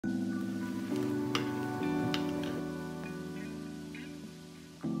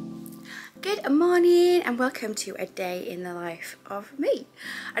Good morning and welcome to a day in the life of me.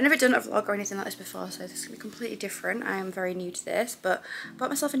 I've never done a vlog or anything like this before, so this is going to be completely different. I am very new to this, but I bought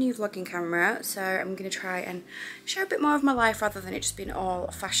myself a new vlogging camera, so I'm going to try and share a bit more of my life rather than it just being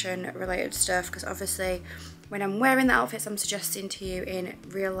all fashion related stuff, because obviously when I'm wearing the outfits I'm suggesting to you in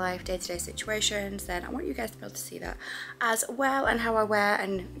real life day-to-day situations, then I want you guys to be able to see that as well, and how I wear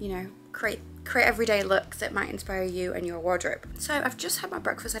and, you know, create everyday looks that might inspire you and your wardrobe. So I've just had my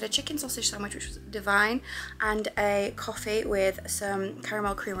breakfast. I had a chicken sausage sandwich, which was divine, and a coffee with some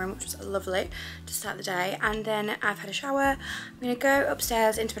caramel creamer, which was lovely to start the day. And then I've had a shower. I'm gonna go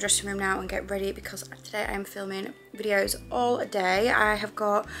upstairs into my dressing room now and get ready, because today I am filming videos all day. I have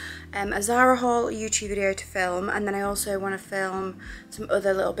got a Zara haul YouTube video to film, and then I also want to film some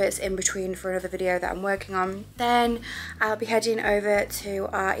other little bits in between for another video that I'm working on. Then I'll be heading over to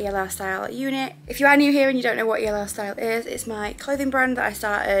our Elrstyle unit. If you are new here and you don't know what Elrstyle is, it's my clothing brand that I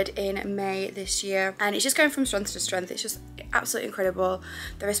started in May this year, and it's just going from strength to strength. It's just absolutely incredible,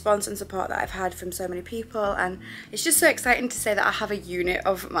 the response and support that I've had from so many people, and it's just so exciting to say that I have a unit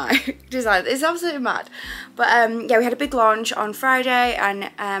of my design. It's absolutely mad. But yeah, we had a big launch on Friday,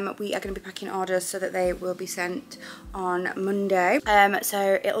 and we are going to be packing orders so that they will be sent on Monday.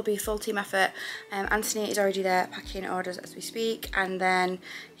 So it'll be full team effort. Anthony is already there packing orders as we speak, and then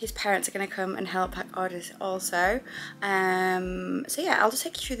his parents are going to come and help pack orders also. So yeah, I'll just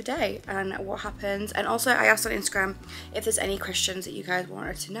take you through the day and what happens. And also I asked on Instagram if there's any questions that you guys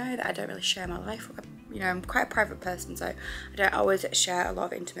wanted to know that I don't really share my life. You know, I'm quite a private person, so I don't always share a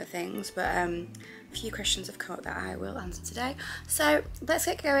lot of intimate things, but a few questions have come up that I will answer today. So let's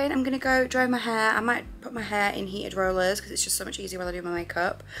get going. I'm gonna go dry my hair. I might put my hair in heated rollers because it's just so much easier while I do my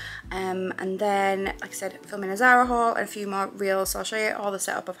makeup. And then, like I said, filming a Zara haul and a few more reels, so I'll show you all the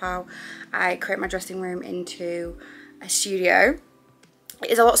setup of how I create my dressing room into a studio. It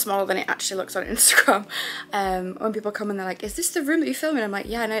is a lot smaller than it actually looks on Instagram. When people come and they're like, is this the room that you film in? I'm like,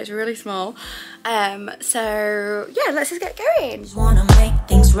 yeah, I know, it's really small. So yeah, let's just get going. Just wanna make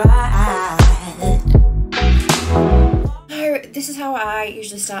things right. So this is how I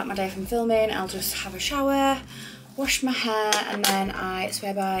usually start my day from filming. I'll just have a shower, wash my hair, and then I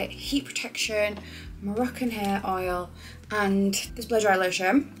swear by heat protection, Moroccan hair oil, and this blow dry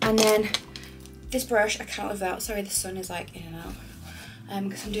lotion. And then this brush, I can't live without. Sorry, the sun is like in and out.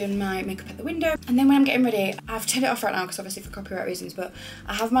 Because I'm doing my makeup at the window. And then when I'm getting ready, I've turned it off right now because obviously for copyright reasons, but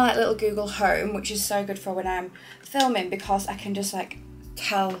I have my like little Google Home, which is so good for when I'm filming, because I can just like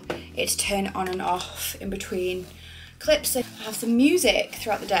tell it to turn on and off in between clips. So I have some music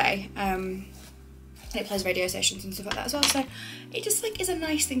throughout the day. It plays radio stations and stuff like that as well, so it just like is a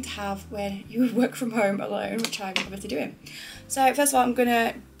nice thing to have when you work from home alone, which I'm obviously doing. So first of all, I'm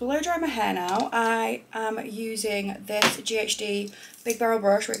gonna blow dry my hair now. I am using this GHD big barrel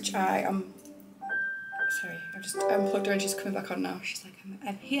brush, which I am, sorry, I've just unplugged her and she's coming back on now. She's like,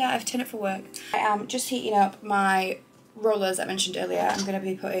 I'm here, I've turned it for work. I am just heating up my rollers I mentioned earlier. I'm gonna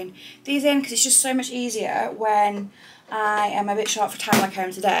be putting these in because it's just so much easier when I am a bit short for time like I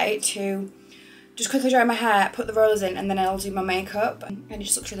am today to just quickly dry my hair, put the rollers in, and then I'll do my makeup, and it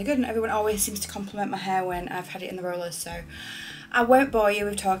just looks really good, and everyone always seems to compliment my hair when I've had it in the rollers. So I won't bore you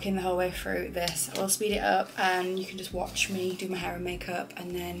with talking the whole way through this. I'll speed it up and you can just watch me do my hair and makeup,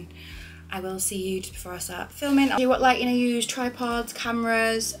 and then I will see you just before I start filming. I'll tell you what lighting I use, tripods,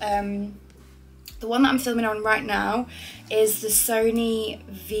 cameras. The one that I'm filming on right now is the Sony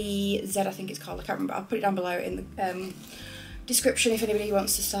VZ, I think it's called, I can't remember. I'll put it down below in the description if anybody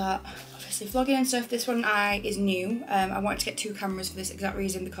wants to start vlogging and stuff. This one is new. I wanted to get two cameras for this exact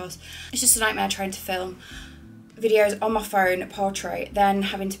reason, because it's just a nightmare trying to film videos on my phone, portrait, then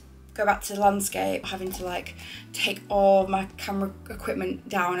having to go back to the landscape, having to like take all my camera equipment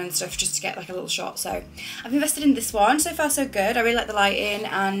down and stuff just to get like a little shot. So I've invested in this one. So far so good. I really like the lighting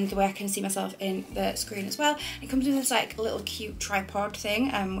and the way I can see myself in the screen as well. It comes with this like little cute tripod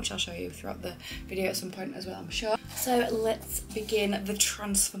thing, which I'll show you throughout the video at some point as well, I'm sure. So let's begin the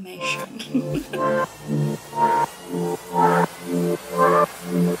transformation.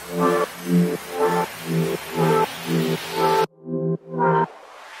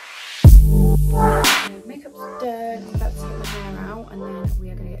 Makeup's done, I'm about to get my hair out, and then we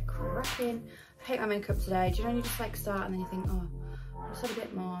are going to get cracking. I hate my makeup today. Do you know, you just like start and then you think, oh, I just had a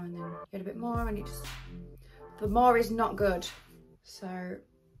bit more, and then you get a bit more, and it just, the more is not good. So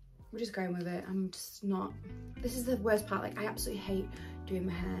we're just going with it. I'm just not, this is the worst part, like I absolutely hate doing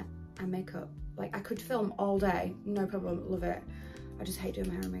my hair and makeup. Like I could film all day, no problem, love it. I just hate doing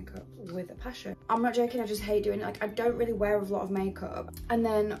my hair and makeup with a passion. I'm not joking, I just hate doing it. Like I don't really wear a lot of makeup, and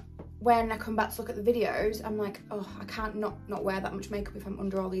then when I come back to look at the videos, I'm like, oh, I can't not wear that much makeup if I'm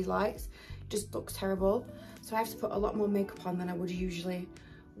under all these lights. It just looks terrible. So I have to put a lot more makeup on than I would usually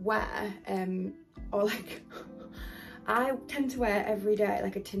wear. Or like, I tend to wear every day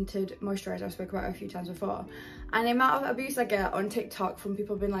like a tinted moisturiser. I've spoken about it a few times before. And the amount of abuse I get on TikTok from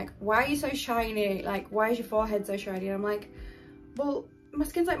people being like, why are you so shiny? Like, why is your forehead so shiny? And I'm like, well, my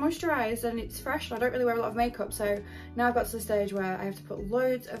skin's like moisturised and it's fresh and I don't really wear a lot of makeup. So now I've got to the stage where I have to put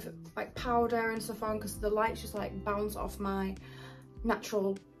loads of like powder and stuff on because the lights just like bounce off my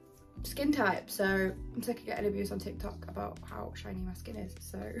natural skin type. So I'm sick of getting abuse on TikTok about how shiny my skin is.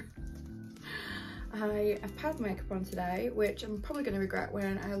 So I have powder makeup on today, which I'm probably going to regret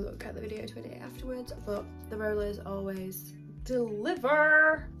when I look at the video 20 afterwards, but the rollers always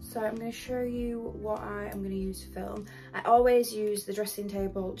deliver. So I'm going to show you what I am going to use to film. I always use the dressing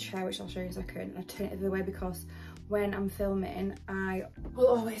table chair, which I'll show you in a second. I turn it the other way because when I'm filming, I will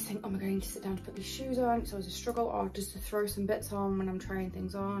always think, oh my god, I need to sit down to put these shoes on. It's always a struggle, or just to throw some bits on when I'm trying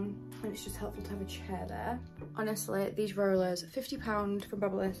things on. And it's just helpful to have a chair there. Honestly, these rollers, £50 from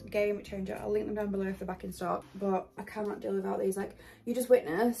Babyliss, game changer. I'll link them down below if they're back in stock, but I cannot deal without these. Like, you just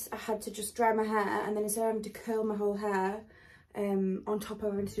witnessed, I had to just dry my hair, and then instead of having to curl my whole hair, on top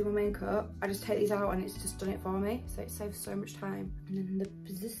of having to do my makeup, I just take these out and it's just done it for me. So it saves so much time. And then the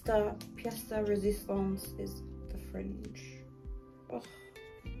pièce resistance is the fringe. Oh,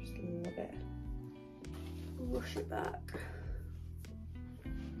 just love it. Rush it back.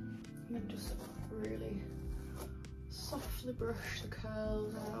 And then just really softly brush the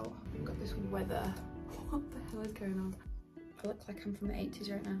curls out. I've got this weather. What the hell is going on? I look like I'm from the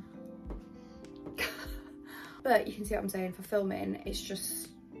 80s right now. But you can see what I'm saying, for filming, it's just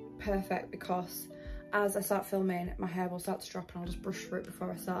perfect because as I start filming, my hair will start to drop and I'll just brush through it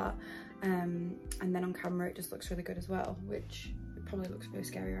before I start. And then on camera, it just looks really good as well, which it probably looks really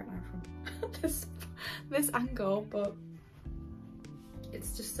scary right now from this angle, but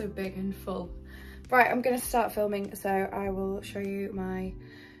it's just so big and full. Right, I'm gonna start filming, so I will show you my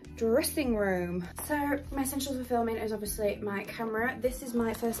dressing room. So my essentials for filming is obviously my camera. This is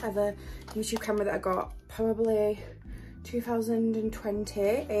my first ever YouTube camera that I got probably 2020.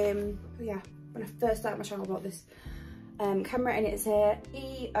 Yeah, when I first started my channel, I bought this camera, and it's a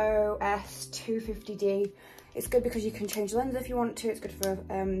EOS 250D. It's good because you can change the lens if you want to. It's good for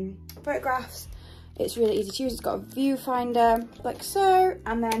photographs. It's really easy to use. It's got a viewfinder like so,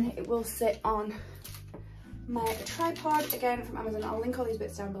 and then it will sit on my tripod, again from Amazon. I'll link all these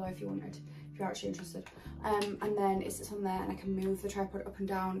bits down below if you're actually interested. And then it sits on there, and I can move the tripod up and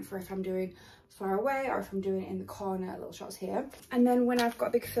down for if I'm doing far away or if I'm doing it in the corner, little shots here. And then when I've got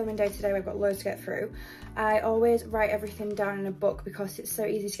a big filming day today, we've got loads to get through, I always write everything down in a book because it's so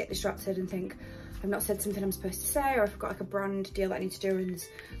easy to get distracted and think I've not said something I'm supposed to say, or if I've got like a brand deal that I need to do and there's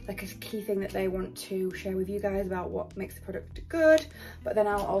like a key thing that they want to share with you guys about what makes the product good. But then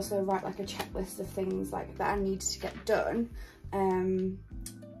I'll also write like a checklist of things like that I need to get done,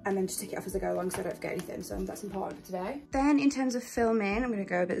 and then just tick it off as I go along so I don't forget anything. So that's important for today. Then in terms of filming, I'm gonna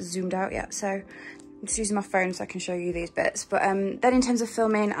go a bit zoomed out yet. So I'm just using my phone so I can show you these bits. But then in terms of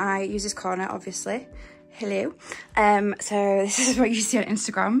filming, I use this corner, obviously. Hello. So this is what you see on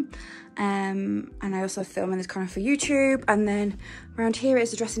Instagram. And I also film in this corner for YouTube. And then around here is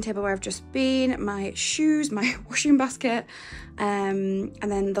the dressing table where I've just been, my shoes, my washing basket, and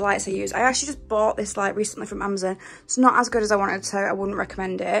then the lights I use. I actually just bought this light recently from Amazon. It's not as good as I wanted, so I wouldn't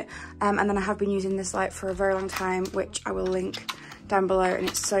recommend it. And then I have been using this light for a very long time, which I will link down below, and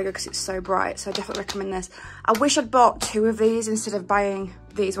it's so good because it's so bright, so I definitely recommend this. I wish I'd bought 2 of these instead of buying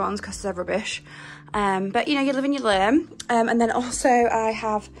these ones because they're rubbish. But you know, you live and you learn. And then also I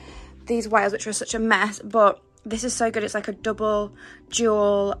have these wires, which are such a mess, but this is so good. It's like a dual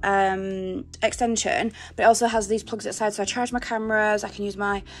extension, but it also has these plugs at the side, so I charge my cameras, I can use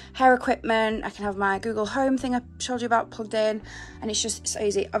my hair equipment, I can have my Google Home thing I showed you about plugged in, and it's just so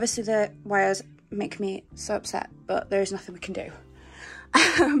easy. Obviously the wires make me so upset, but there is nothing we can do.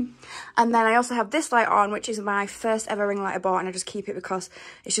 And then I also have this light on, which is my first ever ring light I bought, and I just keep it because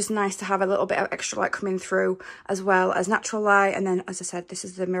it's just nice to have a little bit of extra light coming through as well as natural light. And then, as I said, this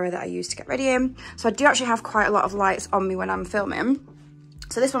is the mirror that I use to get ready in. So I do actually have quite a lot of lights on me when I'm filming.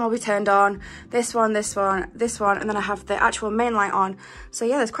 So this one will be turned on, this one, this one, this one, and then I have the actual main light on. So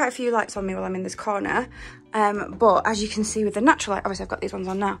yeah, there's quite a few lights on me while I'm in this corner. But as you can see with the natural light, obviously I've got these ones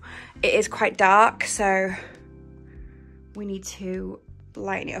on now, it is quite dark, so we need to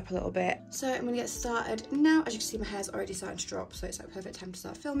lighten it up a little bit. So I'm gonna get started now. As you can see, my hair's already starting to drop, so it's like perfect time to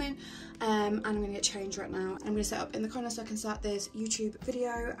start filming. And I'm gonna get changed right now. I'm gonna set up in the corner so I can start this YouTube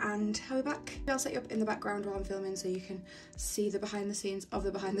video, and I'll be back. I'll set you up in the background while I'm filming so you can see the behind the scenes of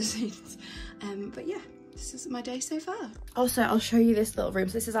the behind the scenes. But yeah, this is my day so far. Also, I'll show you this little room.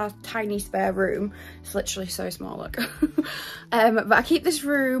 So this is our tiny spare room. It's literally so small, look. But I keep this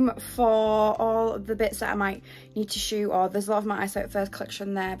room for all the bits that I might need to shoot, or there's a lot of my ISIF XXX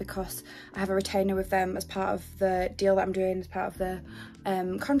collection there because I have a retainer with them as part of the deal that I'm doing, as part of the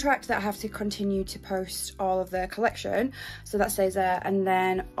contract that I have to continue to post all of the collection. So that stays there. And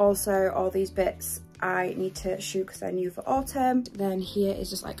then also all these bits I need to shoot because they're new for autumn. Then here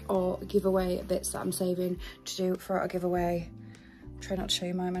is just like all giveaway bits that I'm saving to do for a giveaway. Try not to show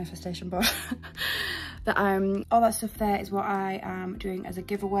you my manifestation board. But all that stuff there is what I am doing as a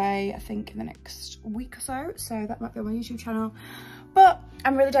giveaway, I think in the next week or so. So that might be on my YouTube channel. But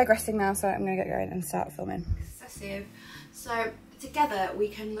I'm really digressing now, so I'm gonna get going and start filming. Excessive. So together we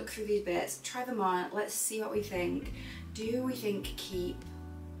can look through these bits, try them on, let's see what we think. Do we think keep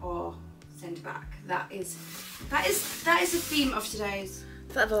or send back? That is the theme of today's.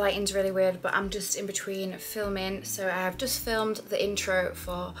 I feel like the lighting's really weird, but I'm just in between filming. So I have just filmed the intro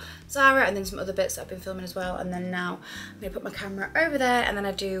for Zara and then some other bits that I've been filming as well. And then now I'm gonna put my camera over there and then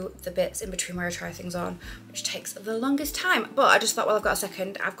I do the bits in between where I try things on, which takes the longest time. But I just thought, well, I've got a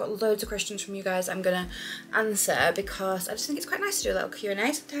second. I've got loads of questions from you guys I'm gonna answer because I just think it's quite nice to do a little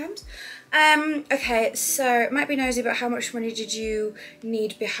Q&A sometimes. Okay, so it might be nosy, but how much money did you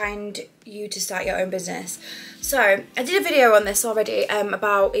need behind you to start your own business? So I did a video on this already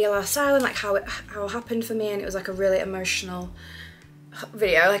about Elrstyle and like how it happened for me, and it was like a really emotional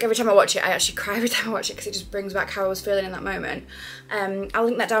video. Like every time I watch it, I actually cry every time I watch it because it just brings back how I was feeling in that moment. I'll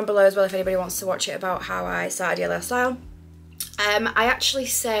link that down below as well if anybody wants to watch it about how I started Elrstyle. I actually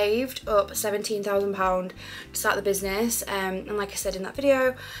saved up £17,000 to start the business, and like I said in that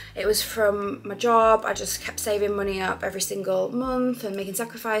video, it was from my job. I just kept saving money up every single month and making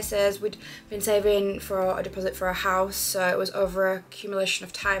sacrifices. We'd been saving for a deposit for a house, so it was over a accumulation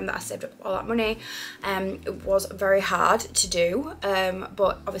of time that I saved up all that money. It was very hard to do,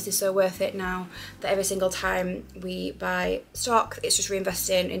 but obviously so worth it now that every single time we buy stock, it's just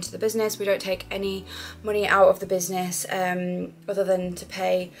reinvesting into the business. We don't take any money out of the business other than to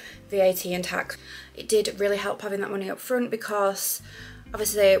pay VAT and tax. It did really help having that money up front because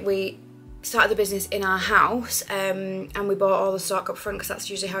obviously we started the business in our house, and we bought all the stock up front because that's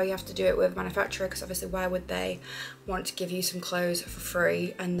usually how you have to do it with a manufacturer, because obviously why would they want to give you some clothes for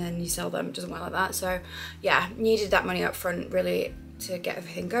free and then you sell them? It doesn't work like that. So yeah, needed that money up front really to get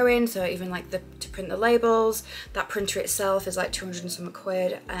everything going. So even like to print the labels, that printer itself is like 200 and some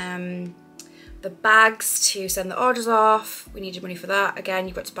quid. The bags to send the orders off, we needed money for that. Again,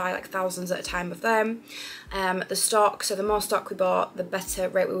 you've got to buy like thousands at a time of them. The stock, so the more stock we bought, the better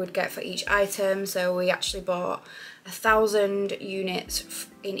rate we would get for each item. So we actually bought 1,000 units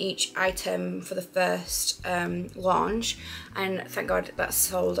in each item for the first launch, and thank God that's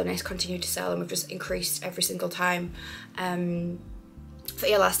sold and it's continued to sell, and we've just increased every single time for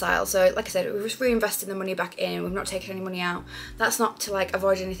Elrstyle. So like I said, we're just reinvesting the money back in. We've not taken any money out. That's not to like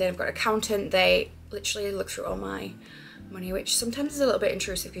avoid anything. I've got an accountant. They literally look through all my money, which sometimes is a little bit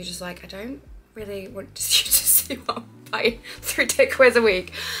intrusive. You're just like, I don't really want you to see what I'm buying 3 takeaways a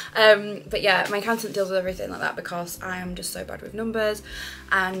week. But yeah, my accountant deals with everything like that because I am just so bad with numbers,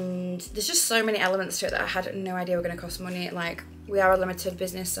 and there's just so many elements to it that I had no idea were going to cost money. Like, we are a limited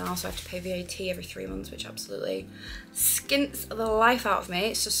business and also have to pay VAT every 3 months, which absolutely skints the life out of me.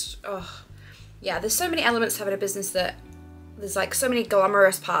 It's just, oh yeah, there's so many elements to having a business that there's like so many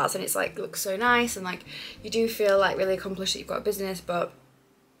glamorous parts, and it's like looks so nice and like you do feel like really accomplished that you've got a business, but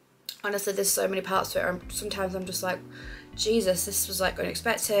honestly there's so many parts to it. Sometimes I'm just like, Jesus, this was like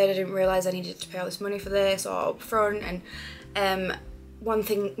unexpected. I didn't realise I needed to pay all this money for this or up front, and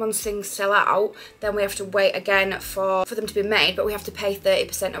once things sell out, then we have to wait again for them to be made, but we have to pay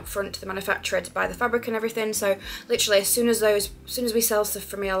 30% up front to the manufacturer to buy the fabric and everything. So literally as soon as we sell stuff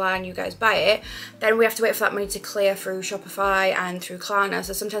from EMILYLR and you guys buy it, then we have to wait for that money to clear through Shopify and through Klarna.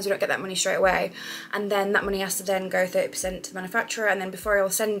 So sometimes we don't get that money straight away, and then that money has to then go 30% to the manufacturer, and then before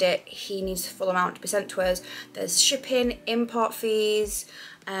he'll send it, he needs the full amount to be sent to us. There's shipping, import fees,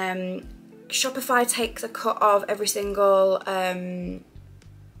 Shopify takes a cut of every single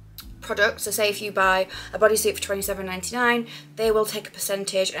product. So say if you buy a bodysuit for £27.99, they will take a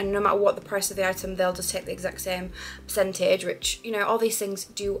percentage, and no matter what the price of the item, they'll just take the exact same percentage, which, you know, all these things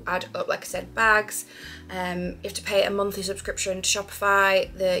do add up. Like I said, bags, you have to pay a monthly subscription to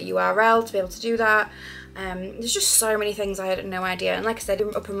Shopify, the URL to be able to do that. There's just so many things I had no idea, and like I said,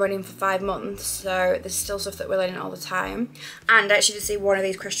 we're up and running for 5 months, so there's still stuff that we're learning all the time. And I actually did see one of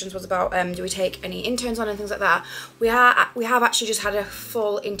these questions was about do we take any interns on and things like that. We have actually just had a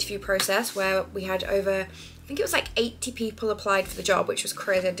full interview process where we had over, I think it was like 80 people applied for the job, which was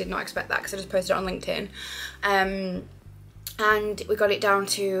crazy. I did not expect that because I just posted it on LinkedIn. And we got it down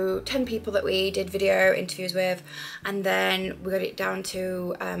to 10 people that we did video interviews with, and then we got it down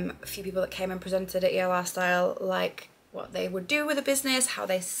to a few people that came and presented at Elrstyle, like what they would do with the business, how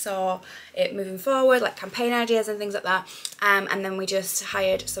they saw it moving forward, like campaign ideas and things like that. And then we just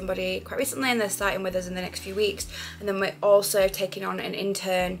hired somebody quite recently, and they're starting with us in the next few weeks. And then we're also taking on an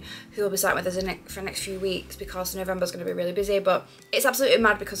intern who will be starting with us for the next few weeks, because November's going to be really busy. But it's absolutely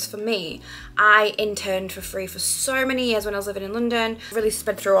mad, because for me, I interned for free for so many years when I was living in London. I've really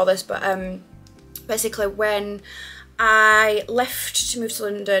sped through all this, but basically when I left to move to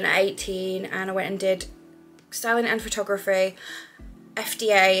London at 18, and I went and did styling and photography,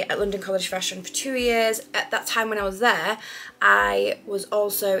 FDA at London College Fashion for 2 years. At that time when I was there, I was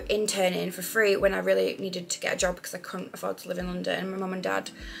also interning for free when I really needed to get a job because I couldn't afford to live in London. My mum and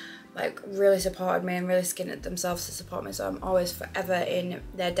dad like really supported me and really skinned themselves to support me, so I'm always forever in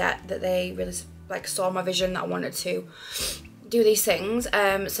their debt that they really like saw my vision that I wanted to do these things.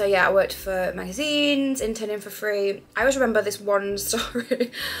 So yeah, I worked for magazines, interning for free. I always remember this one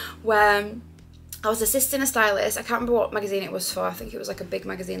story where I was assisting a stylist. I can't remember what magazine it was for. I think it was like a big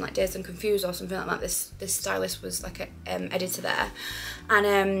magazine like Dazed and Confused or something like that. This stylist was like an editor there.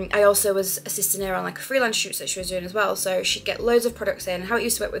 And I also was assisting her on like a freelance shoots that she was doing as well. So she'd get loads of products in. How it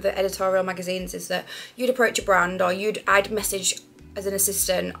used to work with the editorial magazines is that you'd approach a brand, or I'd message as an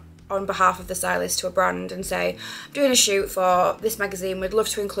assistant on behalf of the stylist to a brand and say, I'm doing a shoot for this magazine, we'd love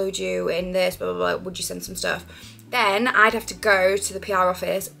to include you in this, blah, blah, blah, would you send some stuff? Then I'd have to go to the PR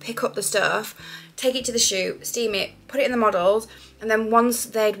office, pick up the stuff, take it to the shoot, steam it, put it in the models, and then once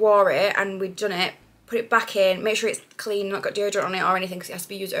they'd wore it and we'd done it, put it back in, make sure it's clean, not got deodorant on it or anything, because it has to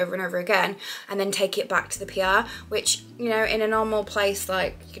be used over and over again, and then take it back to the PR, which, you know, in a normal place,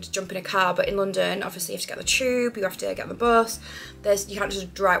 like, you could just jump in a car, but in London, obviously you have to get the tube, you have to get on the bus, you can't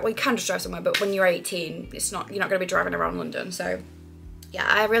just drive, well, you can just drive somewhere, but when you're 18, you're not going to be driving around London, so yeah,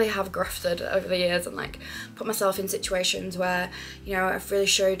 I really have grafted over the years and like put myself in situations where, you know, I've really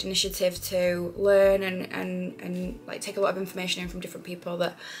showed initiative to learn and like take a lot of information in from different people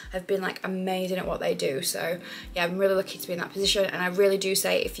that have been like amazing at what they do. So yeah, I'm really lucky to be in that position, and I really do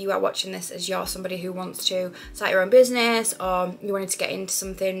say, if you are watching this as you're somebody who wants to start your own business, or you wanted to get into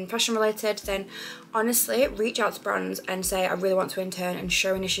something fashion related, then honestly reach out to brands and say, I really want to intern, and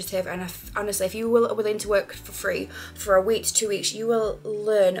show initiative. And honestly, if you are willing to work for free for a week to 2 weeks, you will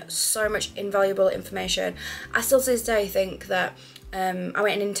learn so much invaluable information. I still to this day think that I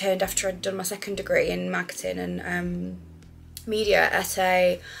went and interned after I'd done my second degree in marketing and media at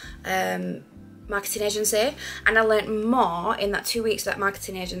a marketing agency, and I learnt more in that 2 weeks at that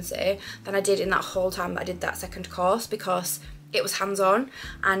marketing agency than I did in that whole time that I did that second course, because it was hands-on,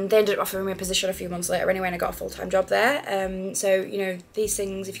 and they ended up offering me a position a few months later anyway, and I got a full-time job there. So, you know, these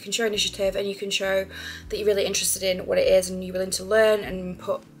things, if you can show initiative and you can show that you're really interested in what it is and you're willing to learn and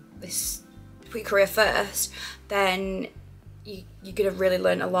put your career first, then you're going to really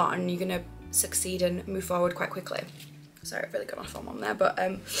learn a lot, and you're going to succeed and move forward quite quickly. Sorry, I've really gone off on one there, but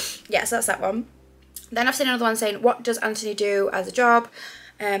yeah, so that's that one. Then I've seen another one saying, what does Anthony do as a job?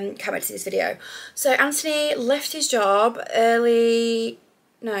 Can't wait to see this video. So Anthony left his job the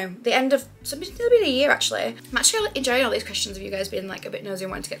end of, so it's been a year actually. I'm actually enjoying all these questions of you guys being like a bit nosy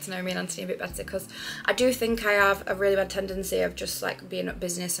and wanting to get to know me and Anthony a bit better, because I do think I have a really bad tendency of just like being up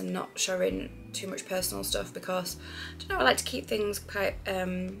business and not showing too much personal stuff, because I don't know, I like to keep things quite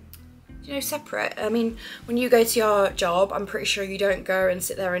you know, separate. I mean, when you go to your job, I'm pretty sure you don't go and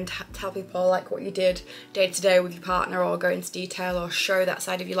sit there and tell people like what you did day to day with your partner, or go into detail or show that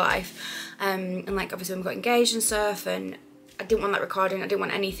side of your life. And like obviously when we got engaged and stuff, and I didn't want that recording, I didn't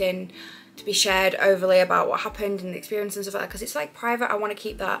want anything to be shared overly about what happened and the experience and stuff like that, because it's like private. I want to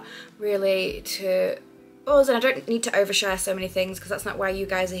keep that really to us, and I don't need to overshare so many things, because that's not why you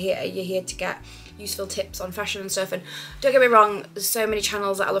guys are here. You're here to get useful tips on fashion and stuff. And don't get me wrong, there's so many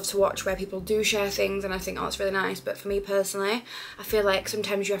channels that I love to watch where people do share things, and I think, oh, that's really nice. But for me personally, I feel like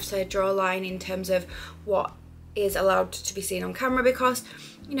sometimes you have to draw a line in terms of what is allowed to be seen on camera, because,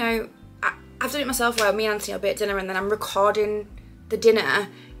 you know, I've done it myself where me and Anthony will be at dinner and then I'm recording the dinner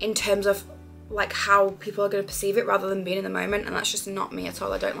in terms of like how people are going to perceive it rather than being in the moment, and that's just not me at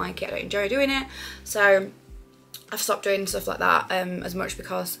all. I don't like it, I don't enjoy doing it. So I've stopped doing stuff like that as much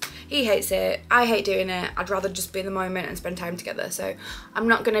because he hates it, I hate doing it. I'd rather just be in the moment and spend time together. So I'm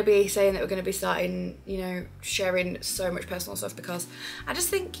not going to be saying that we're going to be starting, you know, sharing so much personal stuff, because I just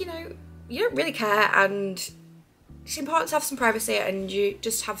think, you know, you don't really care, and it's important to have some privacy and you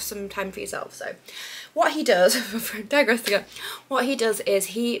just have some time for yourself. So what he does, digressing again, what he does is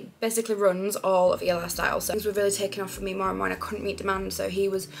he basically runs all of Elrstyle. So things were really taking off for me more and more, and I couldn't meet demand, so he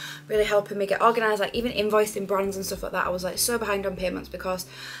was really helping me get organised, like even invoicing brands and stuff like that. I was like so behind on payments because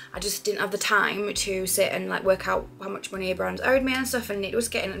I just didn't have the time to sit and like work out how much money brands owed me and stuff, and it was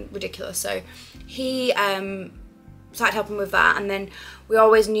getting ridiculous. So he started helping with that, and then we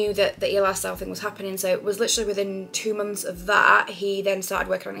always knew that the Elrstyle thing was happening, so it was literally within 2 months of that he then started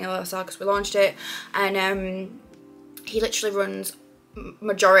working on Elrstyle because we launched it, and he literally runs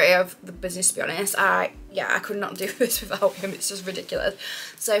majority of the business, to be honest. I could not do this without him, it's just ridiculous.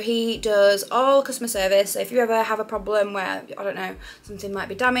 So he does all customer service. So if you ever have a problem where, I don't know, something might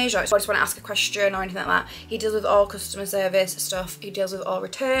be damaged, or I just want to ask a question or anything like that, he deals with all customer service stuff. He deals with all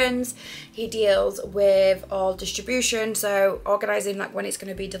returns, he deals with all distribution, so organising like when it's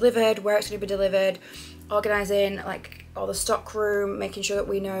going to be delivered, where it's going to be delivered, organising like all the stock room, making sure that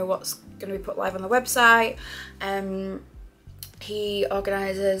we know what's going to be put live on the website. He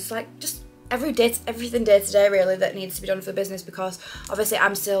organises like just everything day to day really that needs to be done for the business, because obviously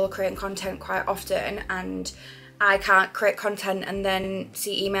I'm still creating content quite often, and I can't create content and then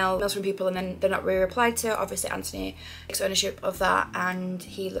see emails from people and then they're not really replied to. Obviously Anthony takes ownership of that, and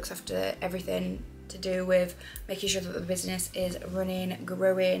he looks after everything to do with making sure that the business is running,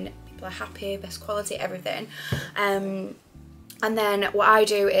 growing, people are happy, best quality, everything. And then what I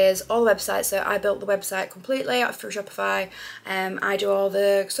do is all the websites. So I built the website completely through Shopify. I do all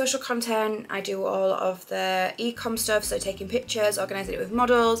the social content. I do all of the e-com stuff, so taking pictures, organising it with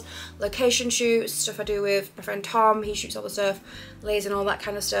models, location shoots, stuff I do with my friend Tom. He shoots all the stuff, lays and all that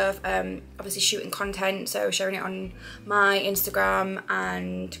kind of stuff. Obviously shooting content, so sharing it on my Instagram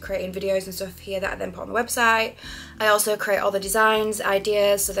and creating videos and stuff here that I then put on the website. I also create all the designs,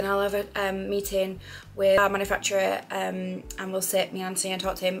 ideas, so then I'll have a meeting with our manufacturer, and we'll sit, me and Anthony, and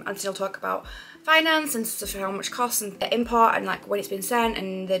talk to him. Anthony will talk about finance and stuff, how much costs and the import and like when it's been sent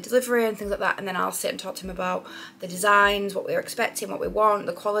and the delivery and things like that, and then I'll sit and talk to him about the designs, what we're expecting, what we want,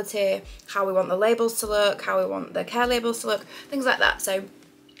 the quality, how we want the labels to look, how we want the care labels to look, things like that. So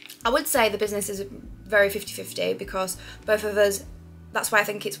I would say the business is very 50-50, because both of us, that's why I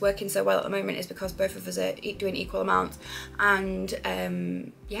think it's working so well at the moment, is because both of us are doing equal amounts. And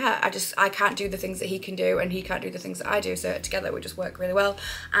yeah, I can't do the things that he can do, and he can't do the things that I do, so together we just work really well.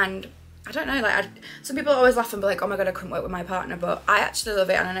 And I don't know, like some people always laugh and be like, oh my god, I couldn't work with my partner, but I actually love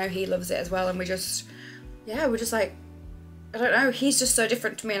it, and I know he loves it as well. And we just, yeah, we're just like, I don't know, he's just so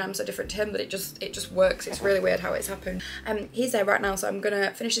different to me and I'm so different to him that it just works. It's really weird how it's happened. He's there right now, so I'm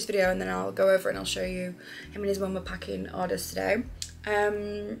gonna finish this video and then I'll go over and I'll show you him and his mum are packing orders today.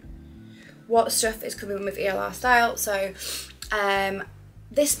 What stuff is coming with Elrstyle. So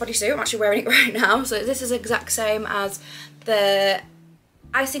this bodysuit, I'm actually wearing it right now, so this is the exact same as the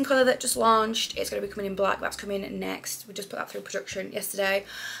icing colour that just launched. It's going to be coming in black, that's coming next. We just put that through production yesterday.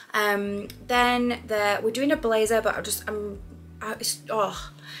 Then we're doing a blazer, but do you know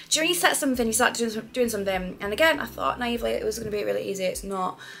when you set something, you start doing something, and again I thought naively it was going to be really easy. It's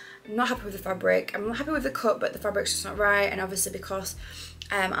not. I'm not happy with the fabric. I'm happy with the cut, but the fabric's just not right. And obviously because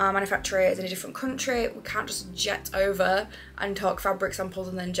our manufacturer is in a different country, we can't just jet over and talk fabric samples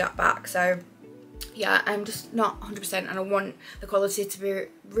and then jet back. So yeah, I'm just not 100%, and I want the quality to be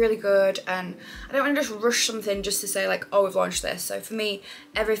really good, and I don't want to just rush something just to say like, oh, we've launched this. So for me,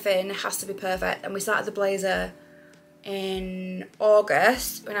 everything has to be perfect. And we started the blazer in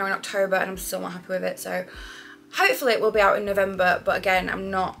August, we're now in October, and I'm still not happy with it. So hopefully it will be out in November, but again, I'm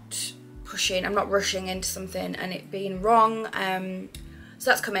not rushing into something and it being wrong. So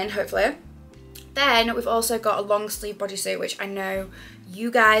that's coming, hopefully. Then we've also got a long sleeve bodysuit, which I know you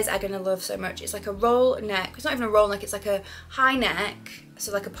guys are gonna love so much. It's like a roll neck. It's not even a roll neck, it's like a high neck,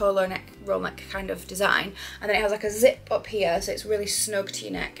 so like a polo neck, roll neck kind of design. And then it has like a zip up here, so it's really snug to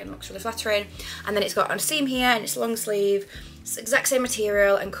your neck and looks really flattering. And then it's got a seam here, and it's long sleeve. It's the exact same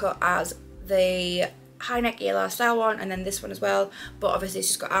material and cut as the high neck Elrstyle one, and then this one as well, but obviously it's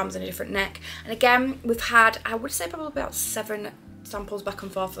just got arms and a different neck. And again, we've had, I would say, probably about 7 samples back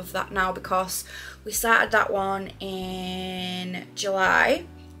and forth of that now, because we started that one in July,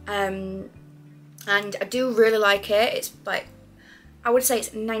 and I do really like it. It's like, I would say it's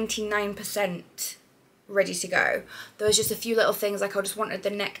 99% ready to go. There was just a few little things, like I just wanted the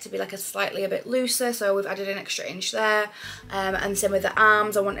neck to be like a bit looser, so we've added an extra inch there, and same with the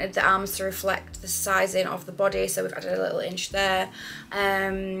arms. I wanted the arms to reflect the sizing of the body, so we've added a little inch there,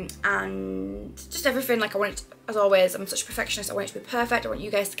 and just everything. Like I want it, as always, I'm such a perfectionist, I want it to be perfect. I want you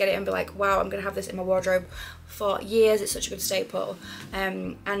guys to get it and be like, wow, I'm gonna have this in my wardrobe for years. It's such a good staple,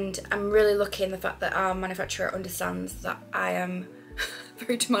 and I'm really lucky in the fact that our manufacturer understands that I am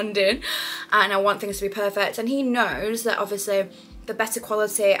very demanding and I want things to be perfect, and he knows that obviously the better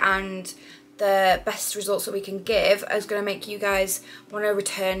quality and the best results that we can give is going to make you guys want to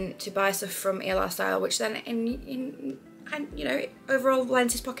return to buy stuff from Elrstyle, which then in you know, overall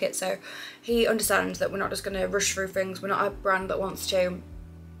lines his pocket. So he understands that we're not just going to rush through things. We're not a brand that wants to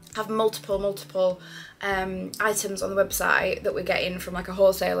have multiple items on the website that we're getting from like a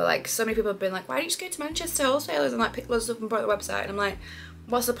wholesaler. Like so many people have been like, why don't you just go to Manchester wholesalers and like pick loads of stuff and put it on the website? And I'm like,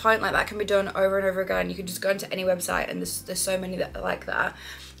 what's the point? Like that can be done over and over again. You can just go into any website and there's so many that are like that.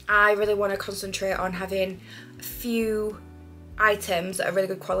 I really want to concentrate on having a few items that are really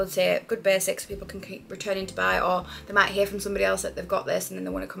good quality, good basics, people can keep returning to buy, or they might hear from somebody else that they've got this and then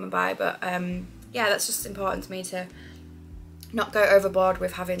they want to come and buy. But yeah, that's just important to me, to not go overboard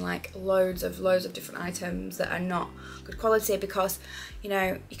with having like loads of different items that are not good quality, because you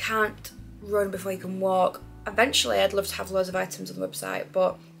know, you can't run before you can walk. Eventually I'd love to have loads of items on the website,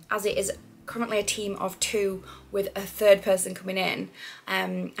 but as it is currently a team of 2 with a 3rd person coming in,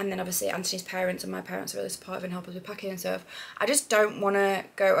 and then obviously Anthony's parents and my parents are really supportive and help us with packing and stuff, I just don't want to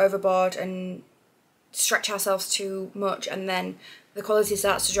go overboard and stretch ourselves too much and then the quality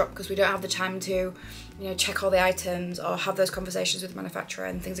starts to drop because we don't have the time to, you know, check all the items or have those conversations with the manufacturer,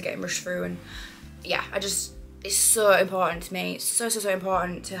 and things are getting rushed through. And yeah, it's so important to me, so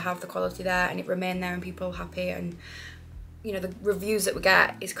important to have the quality there and it remain there and people happy. And you know, the reviews that we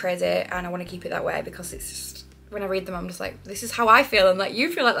get is crazy and I want to keep it that way, because it's just, when I read them I'm just like, this is how I feel, and like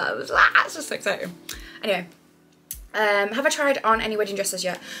you feel like that. It's just so exciting. Anyway, have I tried on any wedding dresses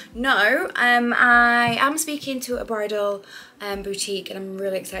yet? No. I am speaking to a bridal boutique and I'm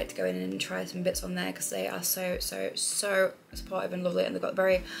really excited to go in and try some bits on there, because they are so supportive and lovely, and they've got a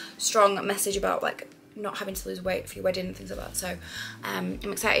very strong message about like not having to lose weight for your wedding and things like that. So I'm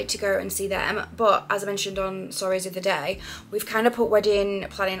excited to go and see them. But as I mentioned on stories of the day, we've kind of put wedding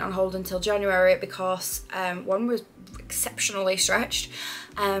planning on hold until January because one, was exceptionally stretched,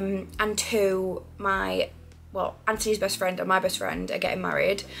 and 2, Anthony's best friend and my best friend are getting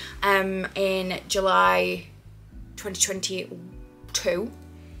married in July 2022.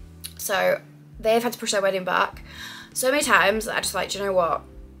 So they've had to push their wedding back so many times that I just like, do you know what?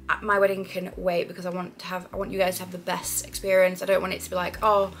 My wedding can wait, because I want you guys to have the best experience. I don't want it to be like,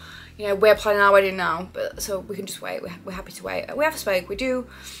 oh, you know, we're planning our wedding now, but so we can just wait. We're happy to wait. We have spoke. We do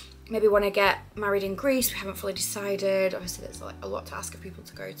maybe want to get married in Greece. We haven't fully decided. Obviously there's like a lot to ask of people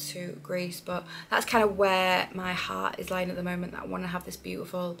to go to Greece, but that's kind of where my heart is lying at the moment, that I want to have this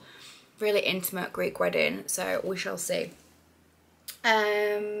beautiful, really intimate Greek wedding. So we shall see.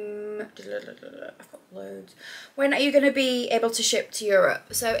 I've got loads. When are you going to be able to ship to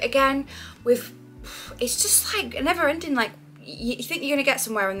Europe? So again, it's just like a never ending, like you think you're going to get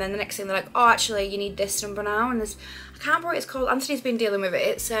somewhere and then the next thing they're like, oh actually you need this number now, and there's, I can't remember what it's called, Anthony's been dealing with it,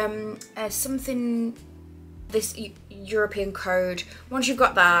 it's something, this European code. Once you've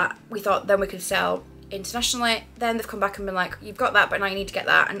got that, we thought then we could sell internationally. Then they've come back and been like, you've got that, but now you need to get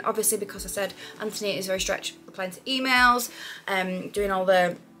that. And obviously because I said Anthony is very stretched replying to emails, doing all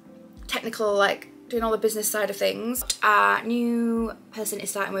the technical, like doing all the business side of things. Our new person is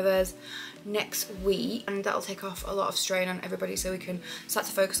starting with us next week, and that'll take off a lot of strain on everybody, so we can start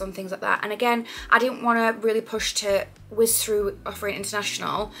to focus on things like that. And again, I didn't want to really push to whiz through offering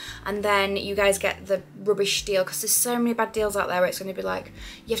international and then you guys get the rubbish deal, because there's so many bad deals out there where it's going to be like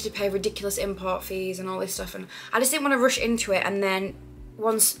you have to pay ridiculous import fees and all this stuff, and I just didn't want to rush into it, and then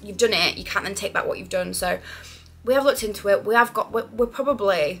once you've done it you can't then take back what you've done. So we have looked into it. We're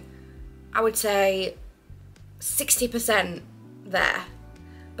probably, I would say 60% there,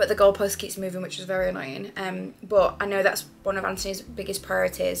 but the goalpost keeps moving, which is very annoying. But I know that's one of Anthony's biggest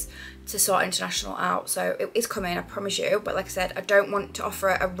priorities, to sort international out. So it is coming, I promise you. But like I said, I don't want to offer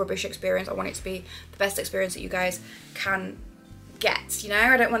a rubbish experience. I want it to be the best experience that you guys can get, you know?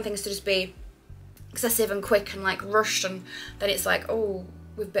 I don't want things to just be excessive and quick and like rushed, and then it's like, oh,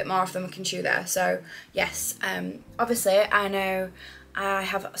 we've a bit more of them, we can chew there. So yes, obviously I know I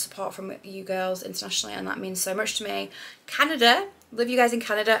have support from you girls internationally, and that means so much to me. Canada Love you guys in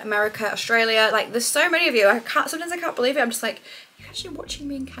Canada, America, Australia. Like, there's so many of you. Sometimes I can't believe it. I'm just like, you're actually watching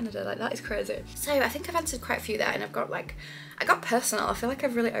me in Canada. Like, that is crazy. So I think I've answered quite a few there, and I've got like, I got personal. I feel like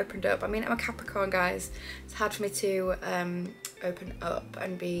I've really opened up. I mean, I'm a Capricorn, guys. It's hard for me to open up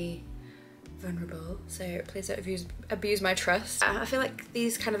and be vulnerable, so please don't abuse my trust. I feel like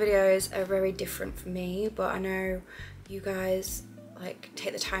these kind of videos are very different for me, but I know you guys like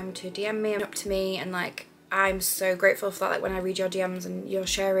take the time to DM me and up to me, and like I'm so grateful for that. Like when I read your DMs and you're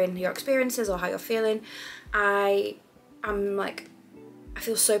sharing your experiences or how you're feeling, I'm like, I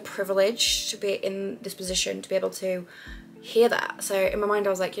feel so privileged to be in this position to be able to hear that. So in my mind I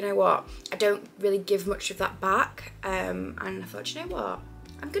was like, you know what, I don't really give much of that back, and I thought, you know what,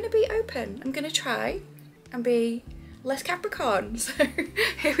 I'm gonna be open. I'm gonna try and be less Capricorn. So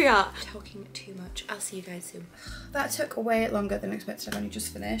here we are. Talking too much. I'll see you guys soon. That took way longer than expected. I've only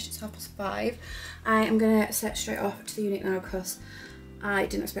just finished. It's 5:30. I am gonna set straight off to the unit now because I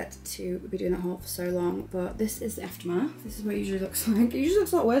didn't expect to be doing that haul for so long. But this is the aftermath. This is what it usually looks like. It usually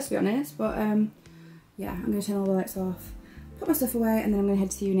looks a lot worse, to be honest. But yeah, I'm gonna turn all the lights off, put my stuff away, and then I'm gonna head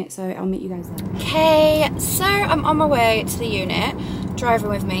to the unit, so I'll meet you guys there. Okay, so I'm on my way to the unit, driving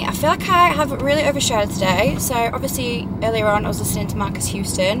with me. I feel like I have really overshared today. So obviously earlier on I was listening to Marcus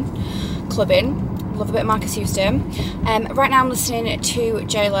Houston, clubbing. Love a bit of Marcus Houston. Right now I'm listening to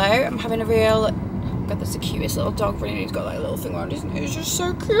J-Lo. I'm having a real, God, that's the cutest little dog running. He's got like a little thing around his nose. He's just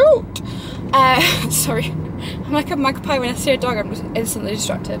so cute. Sorry, I'm like a magpie when I see a dog. I'm just instantly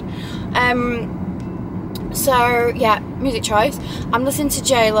distracted. So yeah, music choice. I'm listening to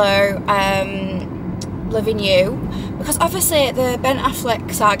J-Lo, Loving You, because obviously the Ben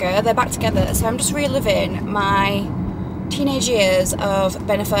Affleck saga, they're back together, so I'm just reliving my teenage years of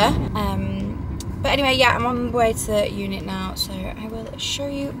Bennifer. But anyway, yeah, I'm on the way to the unit now, so I will show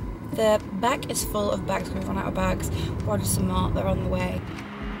you. The bag is full of bags. We've run out of bags. Ordered some more. They're on the way.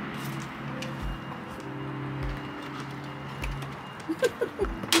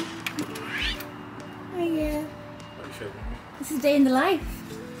 Hiya. This is day in the life.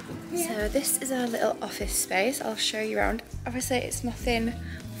 Yeah. So this is our little office space. I'll show you around. Obviously it's nothing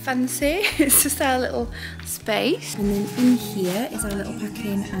fancy, it's just our little space. And then in here is our little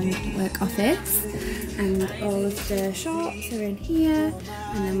packing and work office. And all of the shorts are in here.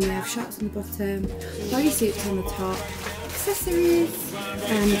 And then we have shorts on the bottom, bodysuits on the top, accessories.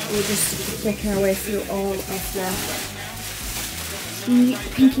 And we're just working our way through all of the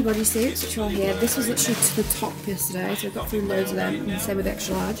pinky bodysuits, which are all here. This was literally to the top yesterday, so we got through loads of them, and the same with the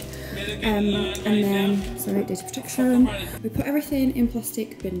extra large. And then, sorry, data protection. We put everything in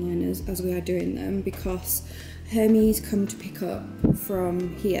plastic bin liners as we are doing them because Hermes come to pick up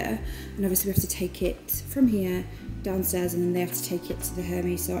from here, and obviously we have to take it from here downstairs, and then they have to take it to the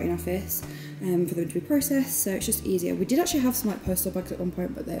Hermes sorting office for them to be processed, so it's just easier. We did actually have some like postal bags at one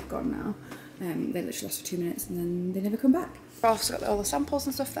point, but they've gone now. They literally last for 2 minutes and then they never come back. I've also got all the samples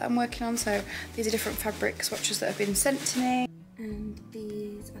and stuff that I'm working on, so these are different fabric swatches that have been sent to me. And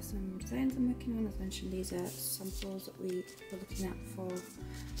these are some designs I'm working on. As mentioned, these are samples that we were looking at for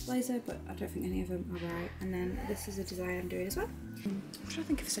blazer, but I don't think any of them are right. And then this is a design I'm doing as well. I'm trying to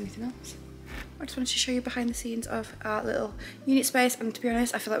think if there's anything else. I just wanted to show you behind the scenes of our little unit space, and to be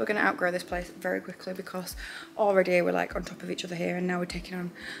honest I feel like we're going to outgrow this place very quickly because already we're like on top of each other here, and now we're taking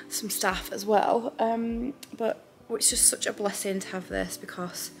on some staff as well, but it's just such a blessing to have this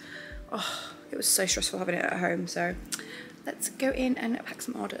because it was so stressful having it at home. So let's go in and pack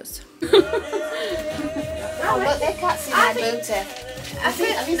some orders. Oh look, they can't see my booty. I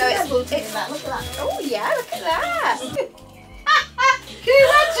think no, it's booty in that. Look at that. Oh yeah, look at that. Can you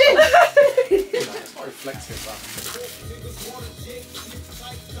imagine? It's not reflective,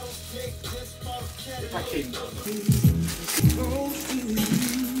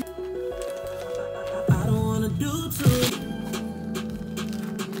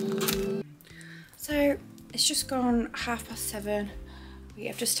 So it's just gone 7:30. We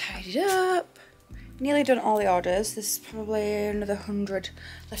have just tidied up. Nearly done all the orders. There's probably another 100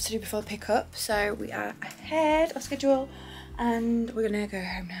 left to do before the pickup. So we are ahead of schedule. And we're gonna go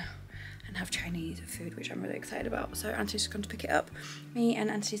home now and have Chinese food, which I'm really excited about. So Anthony's just going to pick it up. Me and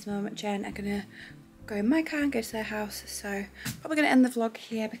Anthony's mum, Jen, are gonna go in my car and go to their house. So probably gonna end the vlog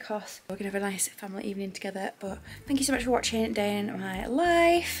here because we're gonna have a nice family evening together. But thank you so much for watching Day in My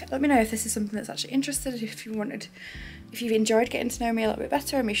Life. Let me know if this is something that's actually interested, if you've enjoyed getting to know me a little bit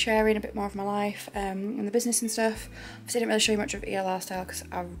better and me sharing a bit more of my life and the business and stuff. Obviously I didn't really show you much of Elrstyle because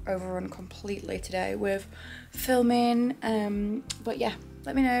I've overrun completely today with filming, but yeah,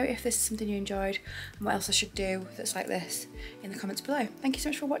 let me know if this is something you enjoyed and what else I should do that's like this in the comments below. Thank you so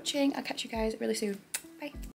much for watching. I'll catch you guys really soon. Bye.